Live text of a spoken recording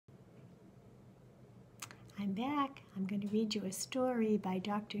I'm back. I'm going to read you a story by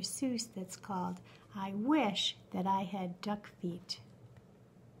Dr. Seuss that's called I Wish That I Had Duck Feet.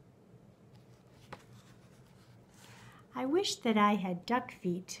 I wish that I had duck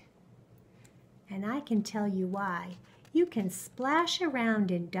feet, and I can tell you why. You can splash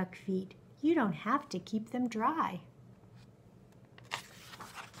around in duck feet. You don't have to keep them dry.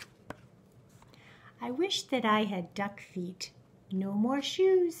 I wish that I had duck feet. No more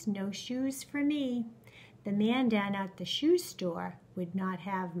shoes, no shoes for me. The man down at the shoe store would not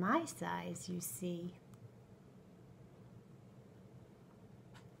have my size, you see.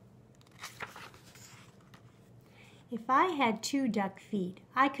 If I had 2 duck feet,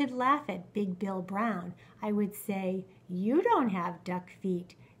 I could laugh at Big Bill Brown. I would say, "You don't have duck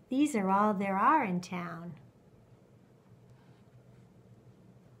feet. These are all there are in town."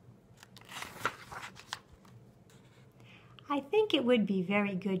 I think it would be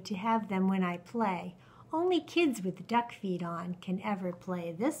very good to have them when I play. Only kids with duck feet on can ever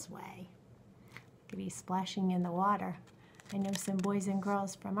play this way. Could be splashing in the water. I know some boys and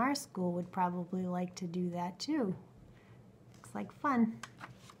girls from our school would probably like to do that too. Looks like fun.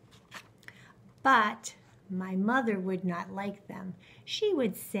 But my mother would not like them. She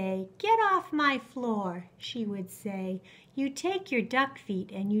would say, "Get off my floor." She would say, "You take your duck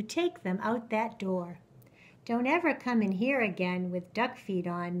feet and you take them out that door. Don't ever come in here again with duck feet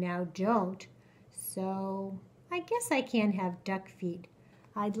on, now don't." So I guess I can't have duck feet.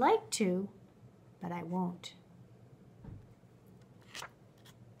 I'd like to, but I won't.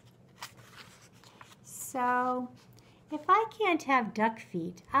 So if I can't have duck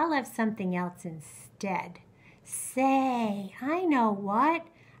feet, I'll have something else instead. Say, I know what.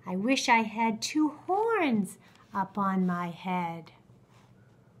 I wish I had 2 horns up on my head.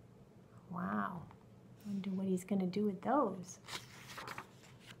 Wow. Wonder what he's going to do with those.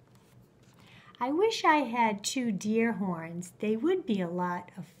 I wish I had 2 deer horns. They would be a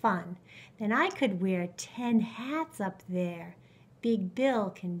lot of fun. Then I could wear 10 hats up there. Big Bill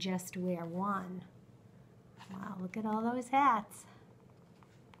can just wear 1. Wow, look at all those hats.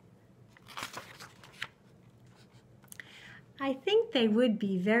 I think they would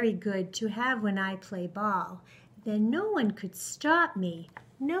be very good to have when I play ball. Then no one could stop me.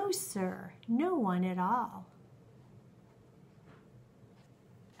 No, sir, no one at all.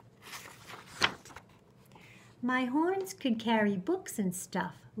 My horns could carry books and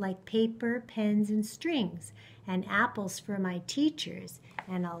stuff, like paper, pens, and strings, and apples for my teachers,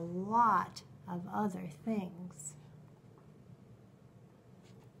 and a lot of other things.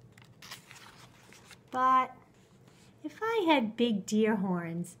 But if I had big deer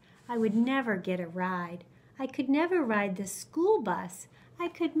horns, I would never get a ride. I could never ride the school bus. I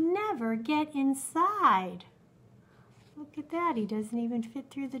could never get inside. Look at that, he doesn't even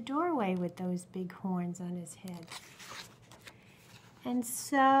fit through the doorway with those big horns on his head. And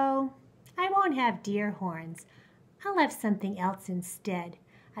so, I won't have deer horns. I'll have something else instead.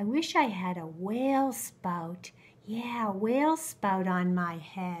 I wish I had a whale spout. Yeah, a whale spout on my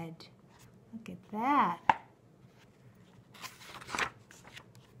head. Look at that.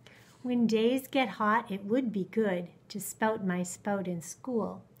 When days get hot, it would be good to spout my spout in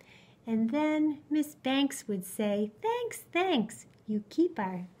school. And then Miss Banks would say, "Thanks, thanks, you keep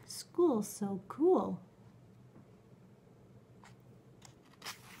our school so cool."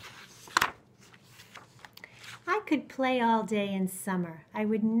 I could play all day in summer. I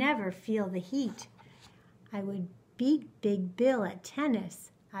would never feel the heat. I would beat Big Bill at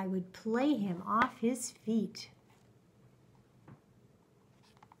tennis. I would play him off his feet.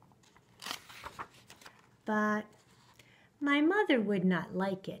 But my mother would not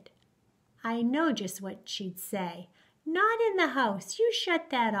like it. I know just what she'd say. "Not in the house. You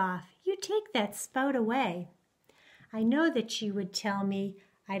shut that off. You take that spout away." I know that she would tell me,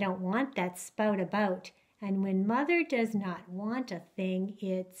 "I don't want that spout about." And when Mother does not want a thing,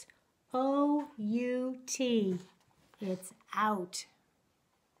 it's O-U-T. It's out.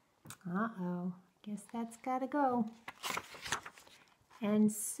 Uh-oh. Guess that's gotta go.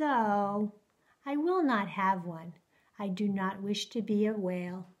 And so I will not have one. I do not wish to be a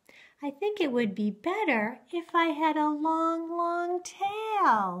whale. I think it would be better if I had a long, long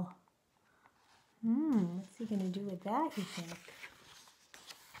tail. What's he going to do with that, you think?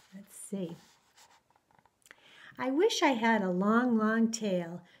 Let's see. I wish I had a long, long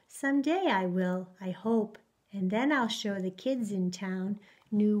tail. Someday I will, I hope, and then I'll show the kids in town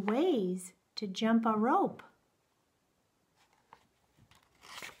new ways to jump a rope.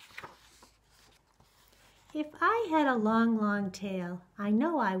 If I had a long, long tail, I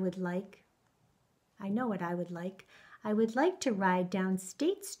know what I would like. I would like to ride down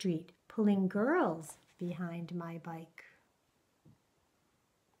State Street, pulling girls behind my bike.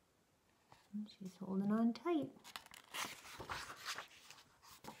 She's holding on tight.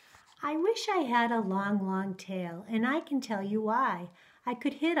 I wish I had a long, long tail, and I can tell you why. I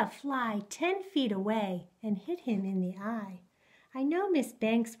could hit a fly 10 feet away and hit him in the eye. I know Miss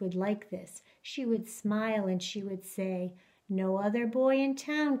Banks would like this. She would smile and she would say, "No other boy in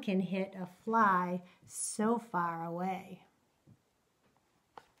town can hit a fly so far away."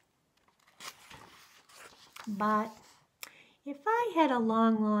 But if I had a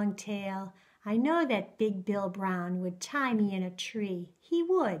long, long tail, I know that Big Bill Brown would tie me in a tree. He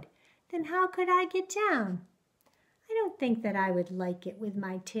would. Then how could I get down? I don't think that I would like it with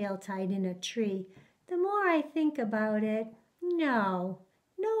my tail tied in a tree. The more I think about it, no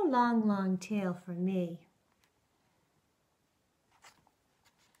long, long tail for me.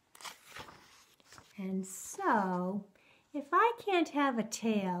 And so, if I can't have a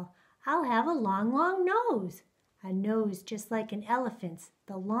tail, I'll have a long, long nose. A nose just like an elephant's,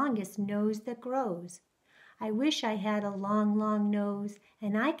 the longest nose that grows. I wish I had a long, long nose,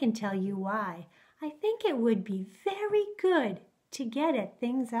 and I can tell you why. I think it would be very good to get at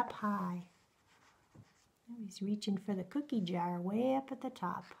things up high. Oh, he's reaching for the cookie jar way up at the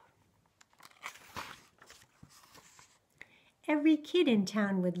top. Every kid in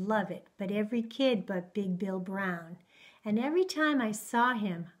town would love it, but every kid but Big Bill Brown. And every time I saw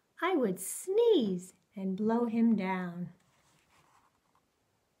him, I would sneeze and blow him down.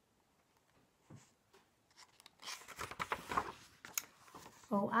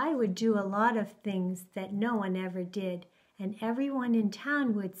 Oh, I would do a lot of things that no one ever did, and everyone in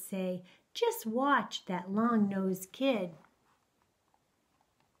town would say, "Just watch that long-nosed kid."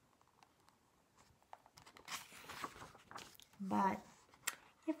 But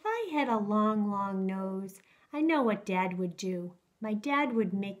if I had a long, long nose, I know what Dad would do. My dad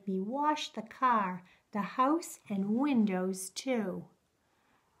would make me wash the car, the house, and windows too.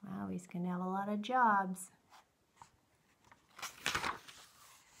 Wow, he's going to have a lot of jobs.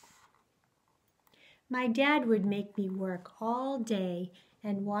 My dad would make me work all day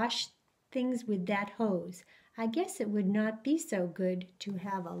and wash things with that hose. I guess it would not be so good to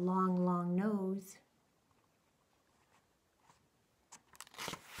have a long, long nose.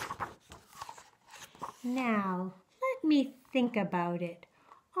 Now, let me think about it.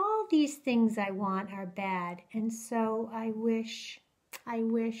 All these things I want are bad, and so I wish.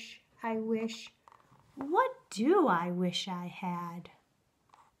 What do I wish I had?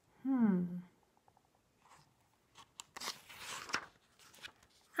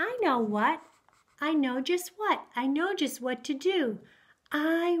 I know what. I know just what. I know just what to do.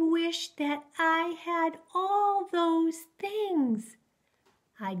 I wish that I had all those things.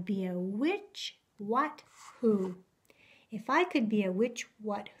 I'd be a which, what, who. If I could be a which,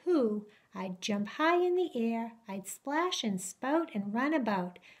 what, who, I'd jump high in the air, I'd splash and spout and run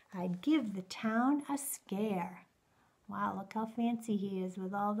about. I'd give the town a scare. Wow, look how fancy he is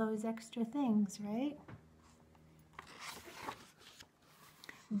with all those extra things, right?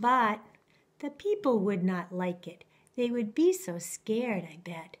 But the people would not like it. They would be so scared, I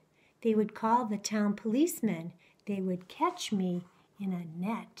bet. They would call the town policemen. They would catch me in a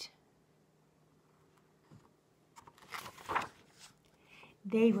net.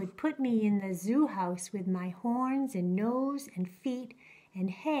 They would put me in the zoo house with my horns and nose and feet, and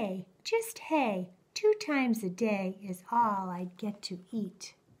hay, just hay, 2 times a day is all I'd get to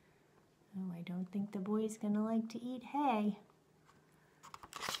eat. Oh, I don't think the boy's gonna like to eat hay.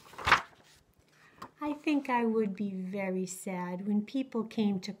 I think I would be very sad when people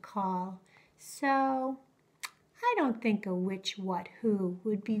came to call, so I don't think a which, what, who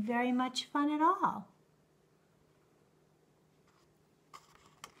would be very much fun at all.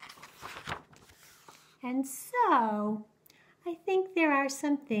 And so, I think there are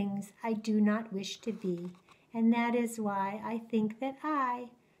some things I do not wish to be, and that is why I think that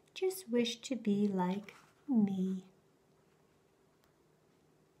I just wish to be like me.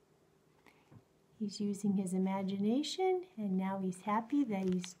 He's using his imagination, and now he's happy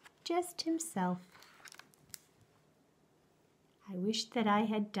that he's just himself. I wish that I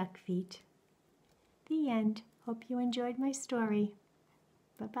had duck feet. The end. Hope you enjoyed my story.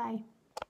 Bye-bye.